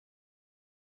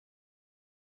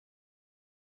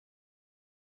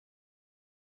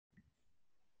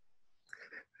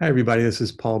Hi, everybody. This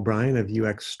is Bryan of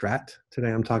UX STRAT.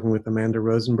 Today I'm talking with Amanda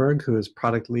Rosenburg, who is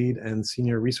product lead and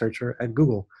senior researcher at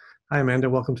Google. Hi, Amanda.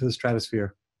 Welcome to the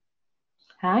Stratosphere.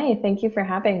 Hi, thank you for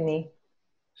having me.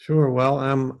 Sure. Well,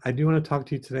 I do want to talk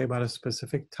to you today about a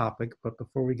specific topic, but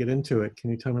before we get into it,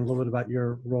 can you tell me a little bit about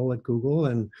your role at Google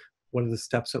and what are the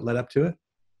steps that led up to it?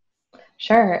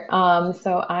 Sure.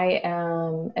 So I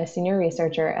am a senior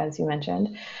researcher, as you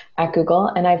mentioned, at Google,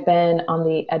 and I've been on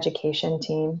the education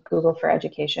team, Google for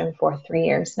Education, for 3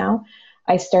 years now.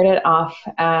 I started off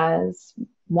as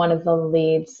one of the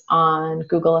leads on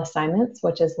Google Assignments,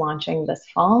 which is launching this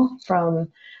fall from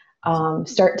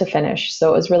start to finish. So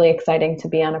it was really exciting to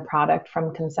be on a product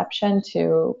from conception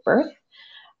to birth.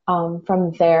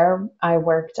 From there, I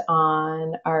worked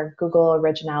on our Google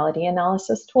Originality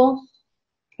Analysis tool.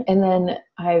 And then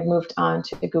I moved on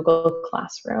to the Google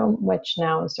Classroom, which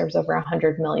now serves over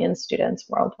 100 million students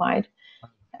worldwide.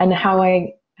 And how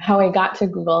I got to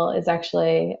Google is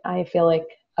actually, I feel like,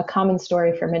 a common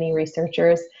story for many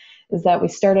researchers is that I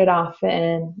started off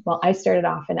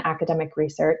in academic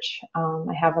research.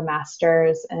 I have a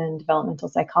master's in developmental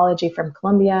psychology from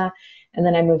Columbia, and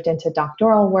then I moved into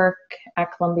doctoral work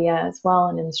at Columbia as well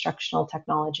in instructional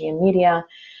technology and media,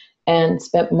 and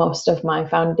spent most of my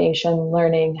foundation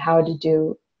learning how to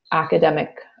do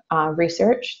academic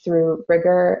research through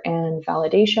rigor and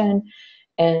validation,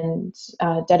 and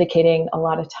dedicating a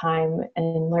lot of time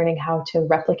in learning how to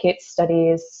replicate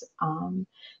studies,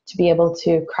 to be able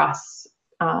to cross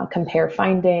compare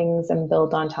findings and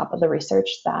build on top of the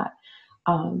research that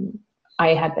I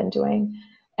had been doing.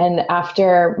 And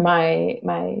after my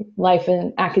life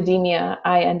in academia,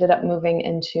 I ended up moving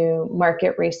into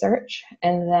market research,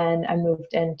 and then I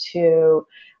moved into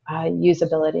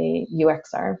usability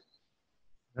UXR.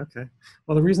 Okay.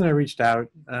 Well, the reason I reached out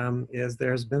is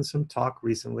there's been some talk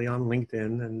recently on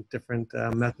LinkedIn and different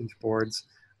message boards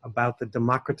about the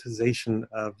democratization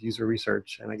of user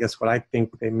research. And I guess what I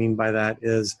think they mean by that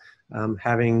is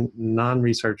having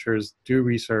non-researchers do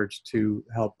research to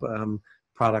help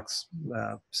products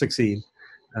succeed.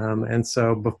 And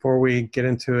so before we get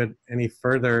into it any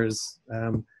further,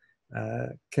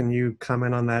 can you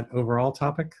comment on that overall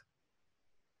topic?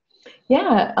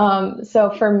 Yeah.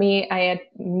 So for me, I had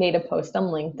made a post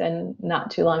on LinkedIn not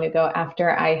too long ago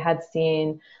after I had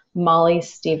seen Molly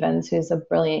Stevens, who's a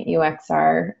brilliant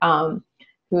UXR,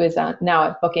 who is now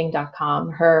at Booking.com,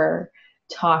 her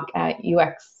talk at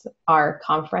UXR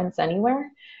Conference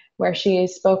Anywhere, where she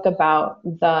spoke about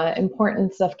the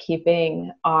importance of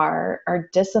keeping our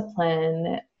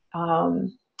discipline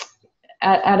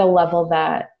at a level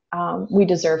that we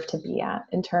deserve to be at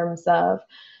in terms of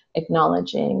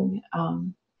acknowledging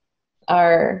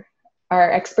our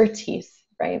expertise,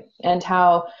 right? And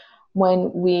how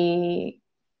when we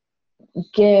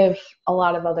give a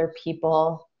lot of other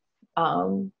people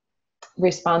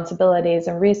responsibilities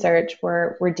and research,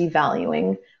 we're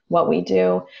devaluing what we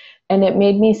do. And it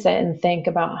made me sit and think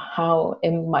about how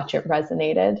much it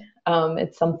resonated.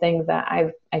 It's something that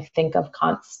I think of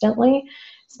constantly,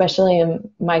 especially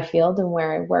in my field and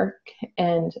where I work,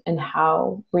 and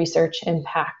how research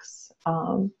impacts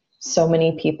so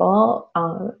many people.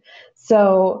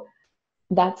 So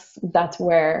that's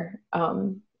where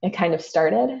it kind of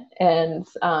started, and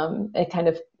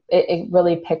it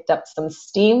really picked up some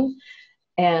steam,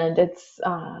 and it's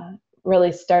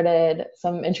really started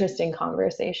some interesting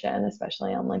conversation,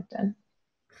 especially on LinkedIn.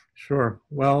 Sure.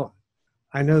 Well,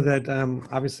 I know that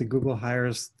obviously Google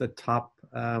hires the top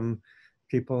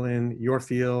people in your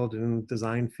field, in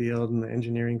design field, in the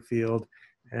engineering field.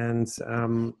 And,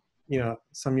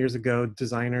 some years ago,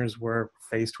 designers were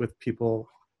faced with people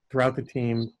throughout the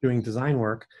team doing design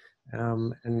work.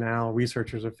 And now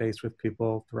researchers are faced with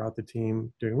people throughout the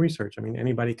team doing research. I mean,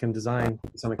 anybody can design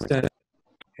to some extent.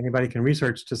 Anybody can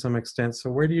research to some extent. So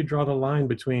where do you draw the line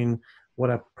between what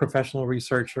a professional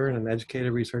researcher and an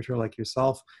educated researcher like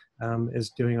yourself is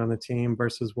doing on the team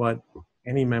versus what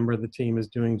any member of the team is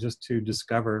doing just to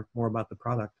discover more about the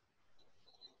product?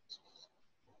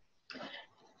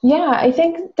 Yeah, I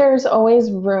think there's always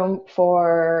room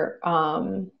for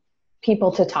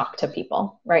people to talk to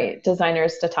people, right?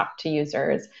 Designers to talk to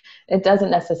users. It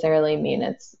doesn't necessarily mean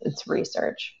it's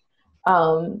research.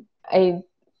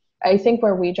 I think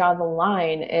where we draw the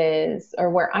line is, or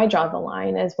where I draw the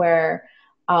line is where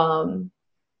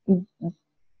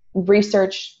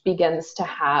research begins to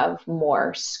have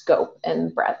more scope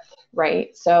and breadth,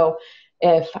 right? So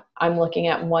if I'm looking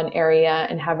at one area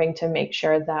and having to make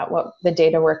sure that what the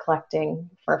data we're collecting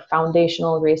for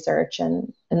foundational research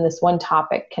and in this one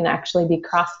topic can actually be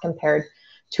cross-compared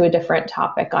to a different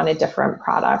topic on a different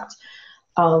product,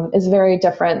 is very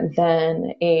different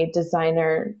than a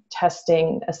designer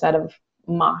testing a set of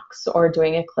mocks or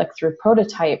doing a click-through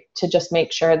prototype to just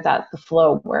make sure that the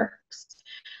flow works.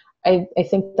 I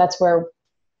think that's where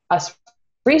us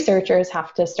researchers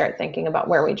have to start thinking about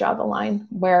where we draw the line.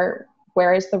 Where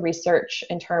is the research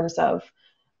in terms of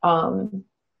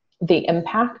the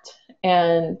impact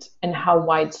and how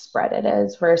widespread it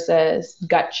is versus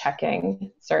gut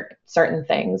checking certain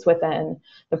things within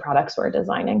the products we're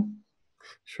designing.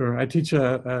 Sure. I teach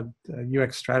a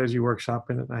UX strategy workshop,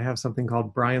 and I have something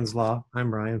called Bryan's Law. I'm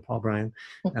Bryan, Paul Bryan.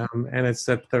 And it's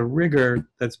that the rigor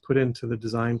that's put into the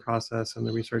design process and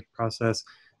the research process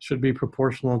should be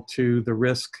proportional to the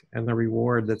risk and the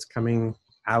reward that's coming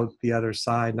out the other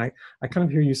side. And I kind of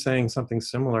hear you saying something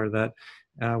similar, that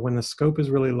when the scope is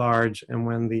really large and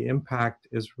when the impact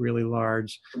is really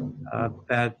large,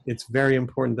 that it's very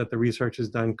important that the research is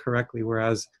done correctly,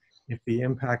 whereas if the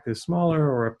impact is smaller,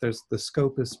 or if the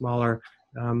scope is smaller,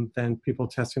 then people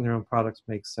testing their own products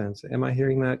makes sense. Am I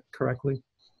hearing that correctly?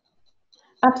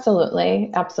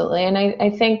 Absolutely, absolutely. And I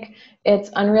think it's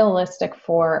unrealistic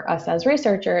for us as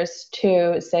researchers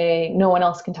to say no one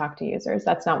else can talk to users.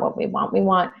 That's not what we want. We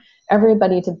want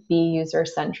everybody to be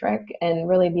user-centric and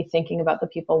really be thinking about the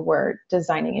people we're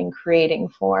designing and creating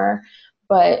for.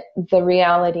 But the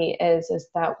reality is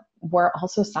that we're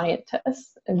also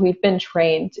scientists. We've been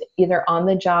trained either on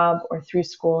the job or through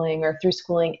schooling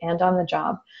and on the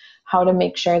job how to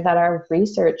make sure that our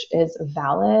research is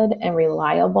valid and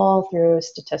reliable through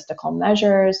statistical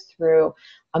measures, through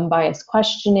unbiased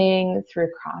questioning,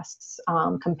 through cross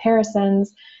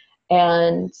comparisons.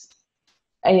 And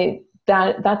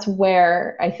that's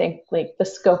where I think like the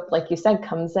scope, like you said,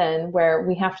 comes in, where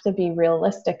we have to be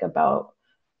realistic about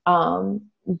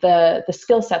the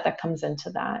skill set that comes into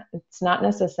that. It's not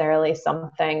necessarily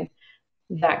something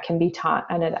that can be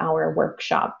taught in an hour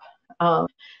workshop.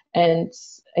 And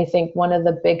I think one of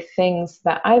the big things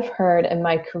that I've heard in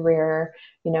my career,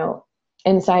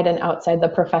 inside and outside the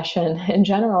profession in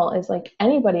general, is like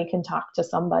anybody can talk to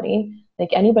somebody,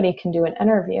 like anybody can do an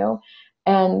interview.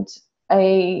 And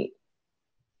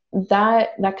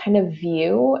that kind of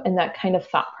view and that kind of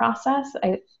thought process,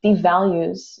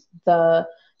 devalues the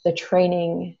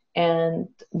training and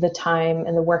the time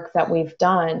and the work that we've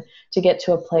done to get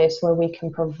to a place where we can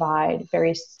provide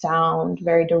very sound,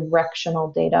 very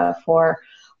directional data for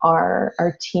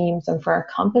our teams and for our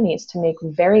companies to make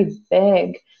very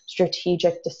big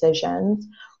strategic decisions,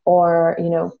 or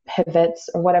pivots,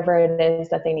 or whatever it is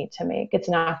that they need to make. It's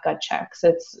not gut checks.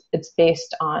 It's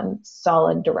based on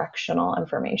solid directional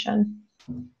information.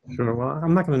 Sure. Well,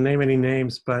 I'm not going to name any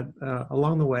names, but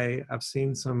along the way, I've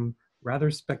seen some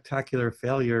rather spectacular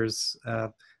failures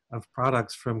of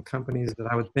products from companies that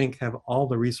I would think have all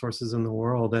the resources in the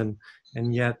world, and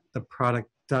yet the product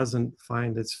doesn't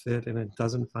find its fit, and it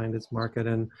doesn't find its market,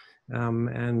 and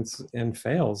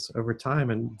fails over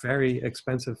time, and very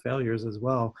expensive failures as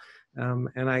well.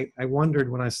 And I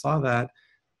wondered when I saw that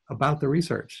about the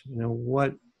research,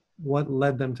 what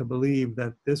led them to believe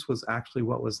that this was actually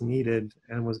what was needed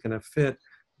and was going to fit,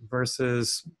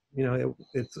 versus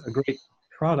it's a great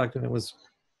product and it was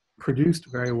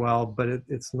produced very well, but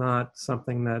it's not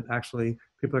something that actually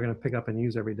people are going to pick up and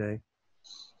use every day.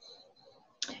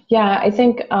 Yeah, I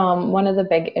think one of the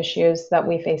big issues that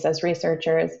we face as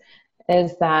researchers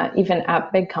is that even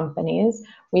at big companies,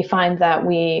 we find that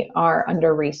we are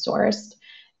under-resourced,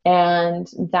 and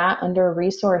that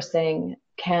under-resourcing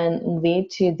can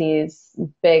lead to these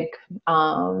big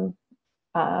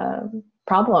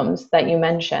problems that you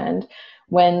mentioned.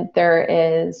 When there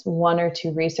is one or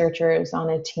two researchers on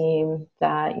a team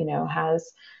that has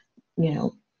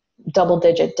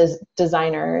double-digit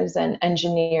designers and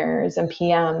engineers and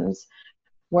PMs,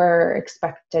 we're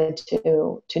expected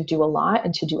to do a lot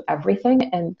and to do everything,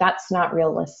 and that's not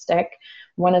realistic.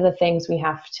 One of the things we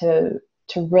have to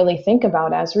really think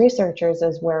about as researchers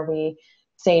is where we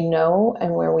say no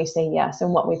and where we say yes,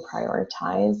 and what we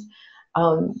prioritize.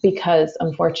 Because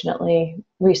unfortunately,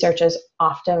 research is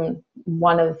often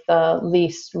one of the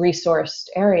least resourced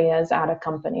areas at a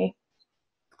company.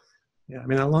 Yeah, I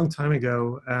mean, a long time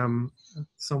ago,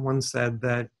 someone said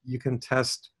that you can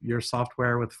test your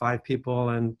software with 5 people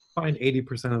and find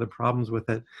 80% of the problems with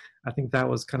it. I think that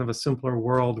was kind of a simpler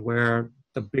world where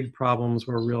the big problems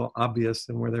were real obvious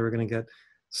and where they were going to get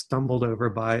stumbled over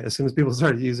by as soon as people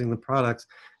started using the products.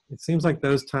 It seems like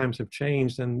those times have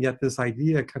changed, and yet this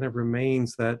idea kind of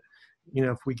remains that,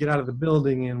 if we get out of the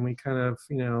building and we kind of,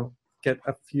 get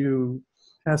a few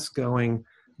tests going,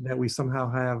 that we somehow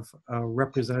have a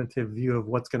representative view of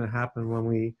what's going to happen when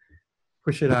we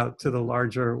push it out to the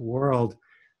larger world.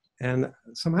 And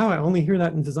somehow I only hear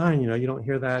that in design. You know, you don't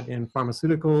hear that in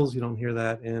pharmaceuticals. You don't hear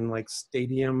that in like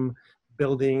stadium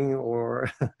building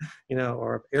or, you know,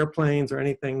 or airplanes or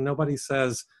anything. Nobody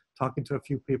says talking to a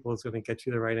few people is going to get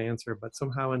you the right answer. But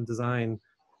somehow in design,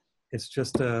 it's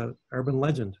just a urban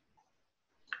legend.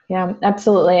 Yeah,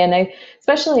 absolutely. And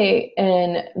especially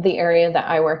in the area that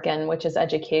I work in, which is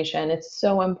education, it's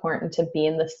so important to be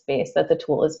in the space that the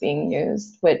tool is being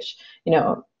used, which, you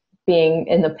know, being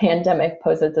in the pandemic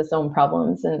poses its own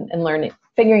problems and learning,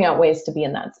 figuring out ways to be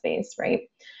in that space, right?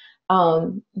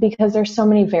 Because there's so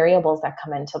many variables that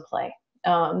come into play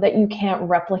that you can't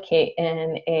replicate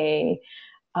in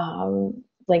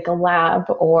like a lab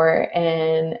or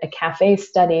in a cafe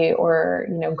study, or,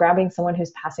 you know, grabbing someone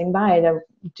who's passing by to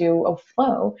do a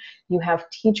flow. You have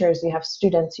teachers, you have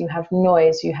students, you have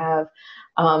noise, you have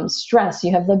stress,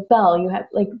 you have the bell, you have,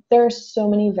 like, there's so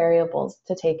many variables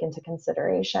to take into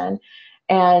consideration.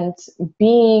 And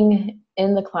being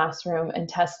in the classroom and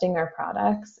testing our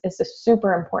products is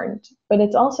super important. But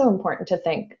it's also important to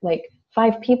think, like,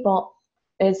 5 people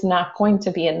is not going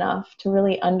to be enough to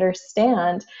really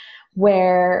understand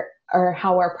where or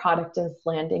how our product is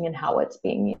landing and how it's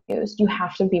being used. You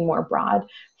have to be more broad.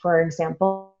 For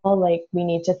example, like, we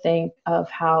need to think of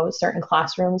how certain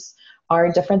classrooms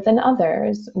are different than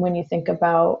others. When you think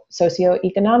about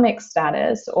socioeconomic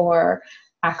status or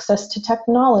access to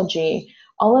technology,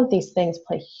 all of these things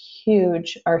are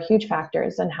huge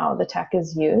factors in how the tech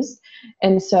is used.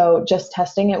 And so just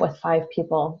testing it with 5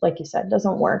 people, like you said,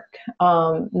 doesn't work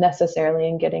necessarily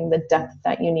in getting the depth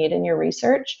that you need in your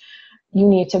research. You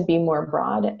need to be more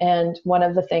broad. And one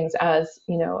of the things, as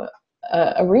you know,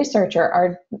 a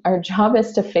researcher, our job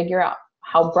is to figure out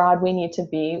how broad we need to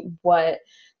be, what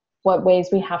ways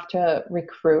we have to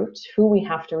recruit, who we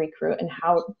have to recruit, and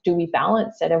how do we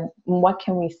balance it, and what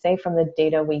can we say from the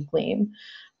data we glean.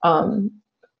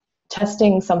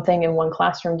 Testing something in one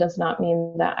classroom does not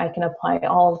mean that I can apply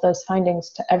all of those findings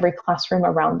to every classroom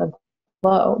around the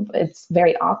globe. It's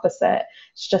very opposite.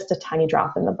 It's just a tiny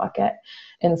drop in the bucket.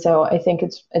 And so I think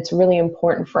it's really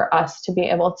important for us to be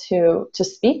able to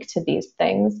speak to these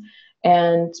things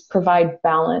and provide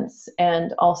balance.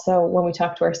 And also, when we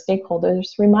talk to our stakeholders,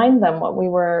 remind them what we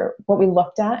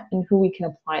looked at and who we can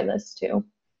apply this to.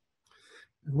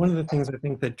 One of the things I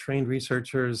think that trained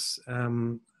researchers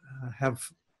have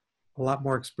a lot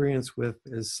more experience with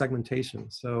is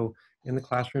segmentation. So in the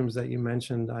classrooms that you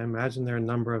mentioned, I imagine there are a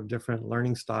number of different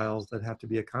learning styles that have to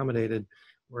be accommodated.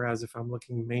 Whereas if I'm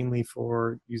looking mainly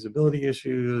for usability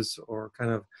issues or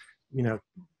kind of, you know,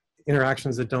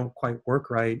 interactions that don't quite work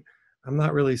right, I'm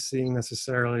not really seeing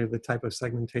necessarily the type of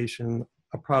segmentation,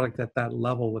 a product at that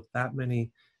level with that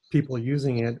many people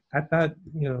using it at that,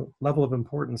 you know, level of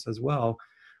importance as well,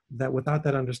 that without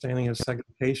that understanding of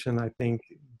segmentation, I think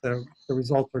the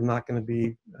results are not going to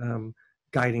be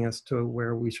guiding us to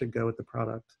where we should go with the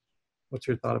product. What's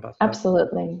your thought about that?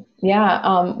 Absolutely.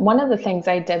 Yeah. One of the things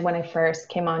I did when I first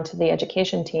came onto the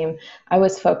education team, I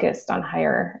was focused on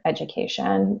higher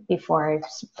education before I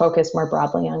focused more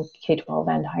broadly on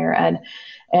K-12 and higher ed.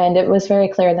 And it was very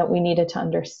clear that we needed to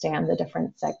understand the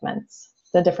different segments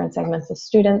of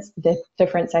students, the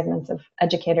different segments of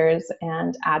educators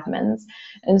and admins.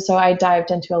 And so I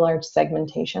dived into a large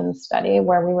segmentation study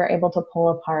where we were able to pull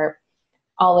apart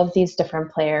all of these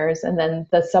different players and then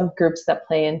the subgroups that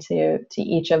play into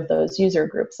each of those user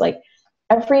groups. Like,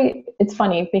 it's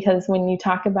funny because when you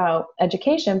talk about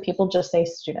education, people just say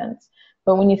students.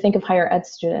 But when you think of higher ed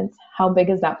students, how big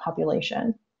is that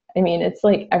population? I mean, it's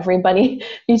like everybody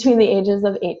between the ages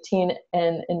of 18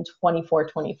 and 24,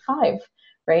 25,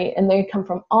 right? And they come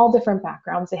from all different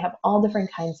backgrounds. They have all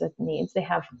different kinds of needs. They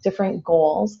have different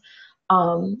goals.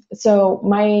 So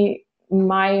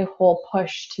my whole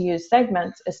push to use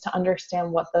segments is to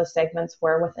understand what those segments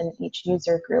were within each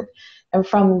user group. And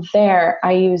from there,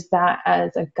 I use that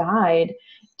as a guide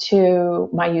to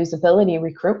my usability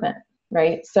recruitment,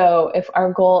 right? So if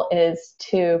our goal is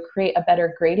to create a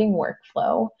better grading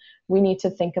workflow, we need to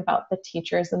think about the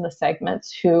teachers in the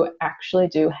segments who actually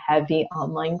do heavy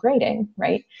online grading,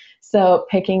 right? So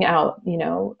picking out, you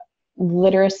know,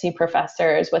 literacy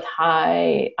professors with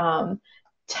high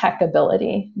tech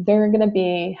ability, they're going to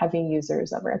be heavy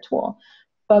users of our tool.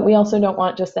 But we also don't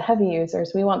want just the heavy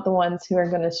users. We want the ones who are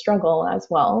going to struggle as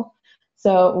well.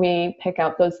 So we pick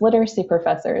out those literacy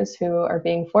professors who are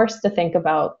being forced to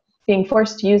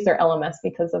use their LMS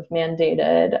because of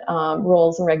mandated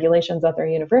rules and regulations at their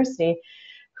university,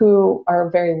 who are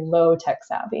very low tech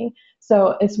savvy.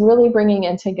 So it's really bringing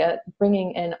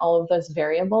in all of those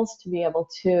variables to be able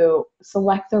to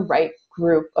select the right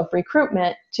group of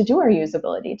recruitment to do our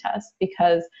usability test,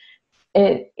 because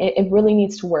it really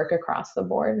needs to work across the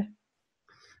board.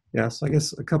 Yeah, so I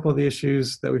guess a couple of the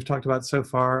issues that we've talked about so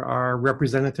far are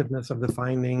representativeness of the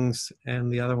findings,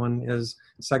 and the other one is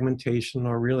segmentation,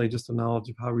 or really just a knowledge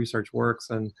of how research works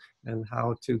and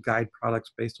how to guide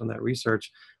products based on that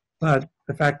research. But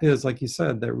the fact is, like you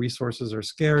said, that resources are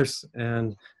scarce,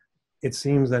 and it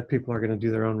seems that people are going to do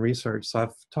their own research. So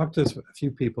I've talked to a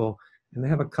few people, and they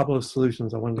have a couple of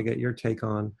solutions I wanted to get your take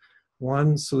on.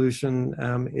 One solution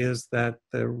is that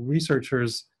the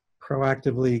researchers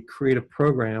proactively create a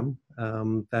program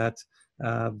that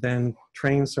then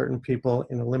trains certain people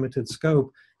in a limited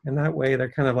scope, and that way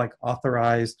they're kind of like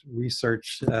authorized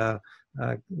research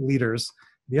leaders.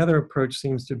 The other approach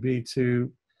seems to be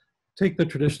to take the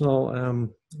traditional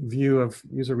view of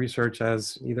user research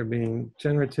as either being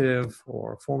generative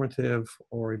or formative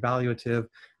or evaluative,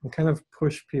 and kind of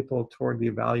push people toward the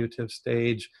evaluative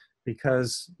stage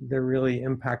because they're really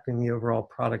impacting the overall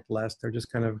product less. They're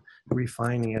just kind of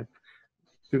refining it.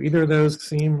 Do either of those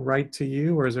seem right to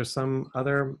you, or is there some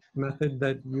other method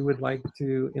that you would like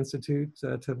to institute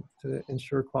to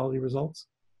ensure quality results?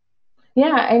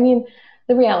 Yeah, I mean,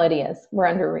 the reality is we're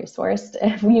under-resourced.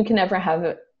 If you can never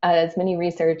have as many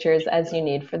researchers as you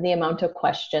need for the amount of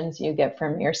questions you get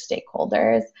from your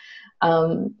stakeholders,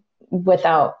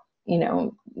 without,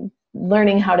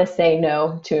 learning how to say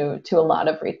no to a lot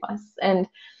of requests. And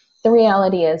the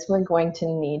reality is we're going to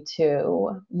need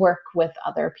to work with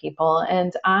other people.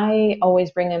 And I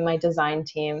always bring in my design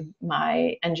team,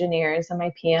 my engineers and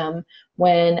my PM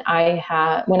when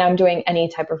I'm doing any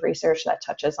type of research that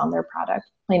touches on their product,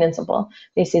 plain and simple.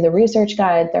 They see the research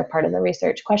guide, they're part of the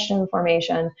research question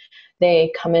formation.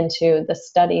 They come into the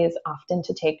studies often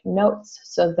to take notes.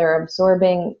 So they're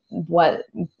absorbing what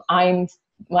I'm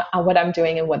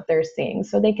doing and what they're seeing,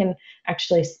 so they can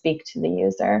actually speak to the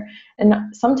user. And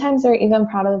sometimes they're even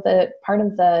part of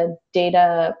the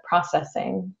data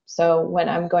processing. So when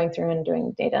I'm going through and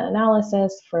doing data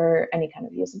analysis for any kind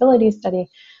of usability study,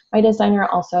 my designer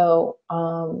also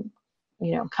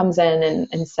comes in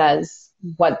and says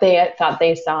what they thought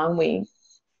they saw, and we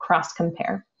cross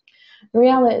compare. The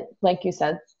reality, like you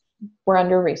said, we're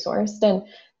under-resourced, and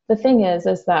the thing is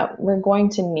that we're going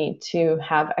to need to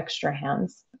have extra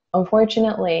hands.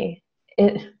 Unfortunately,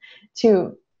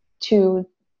 to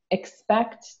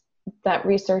expect that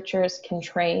researchers can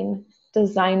train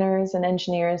designers and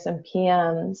engineers and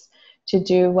PMs to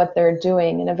do what they're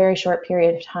doing in a very short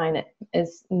period of time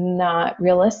is not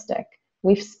realistic.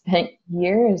 We've spent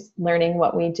years learning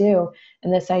what we do,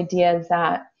 and this idea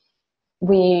that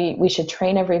we should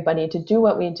train everybody to do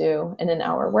what we do in an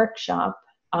hour workshop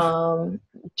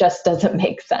just doesn't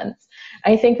make sense.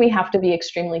 I think we have to be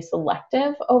extremely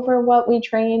selective over what we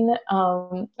train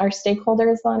our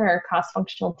stakeholders on, or our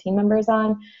cross-functional team members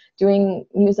on. Doing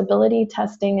usability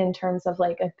testing in terms of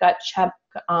like a gut check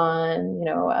on,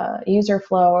 user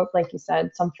flow, like you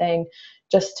said, something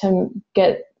just to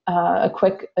get a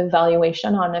quick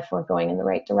evaluation on if we're going in the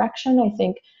right direction. I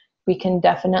think we can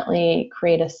definitely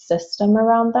create a system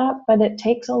around that, but it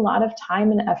takes a lot of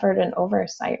time and effort and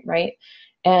oversight, right?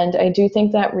 And I do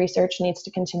think that research needs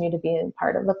to continue to be a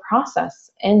part of the process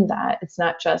in that it's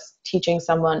not just teaching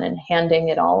someone and handing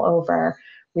it all over.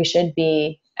 We should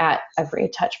be at every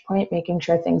touch point, making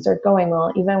sure things are going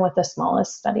well, even with the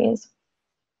smallest studies.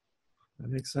 That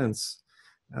makes sense.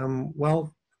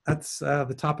 Well, that's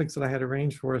the topics that I had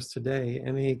arranged for us today.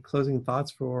 Any closing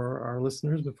thoughts for our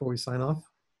listeners before we sign off?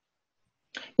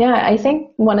 Yeah, I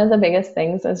think one of the biggest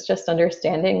things is just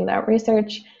understanding that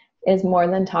research is more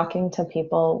than talking to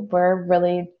people. We're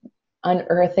really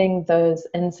unearthing those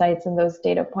insights and those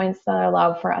data points that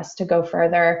allow for us to go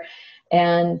further.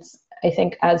 And I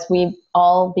think as we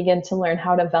all begin to learn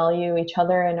how to value each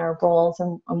other and our roles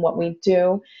and what we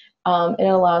do, it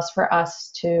allows for us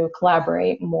to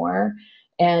collaborate more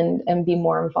and be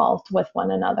more involved with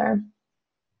one another.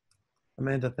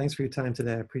 Amanda, thanks for your time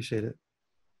today. I appreciate it.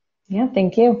 Yeah,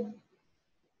 thank you.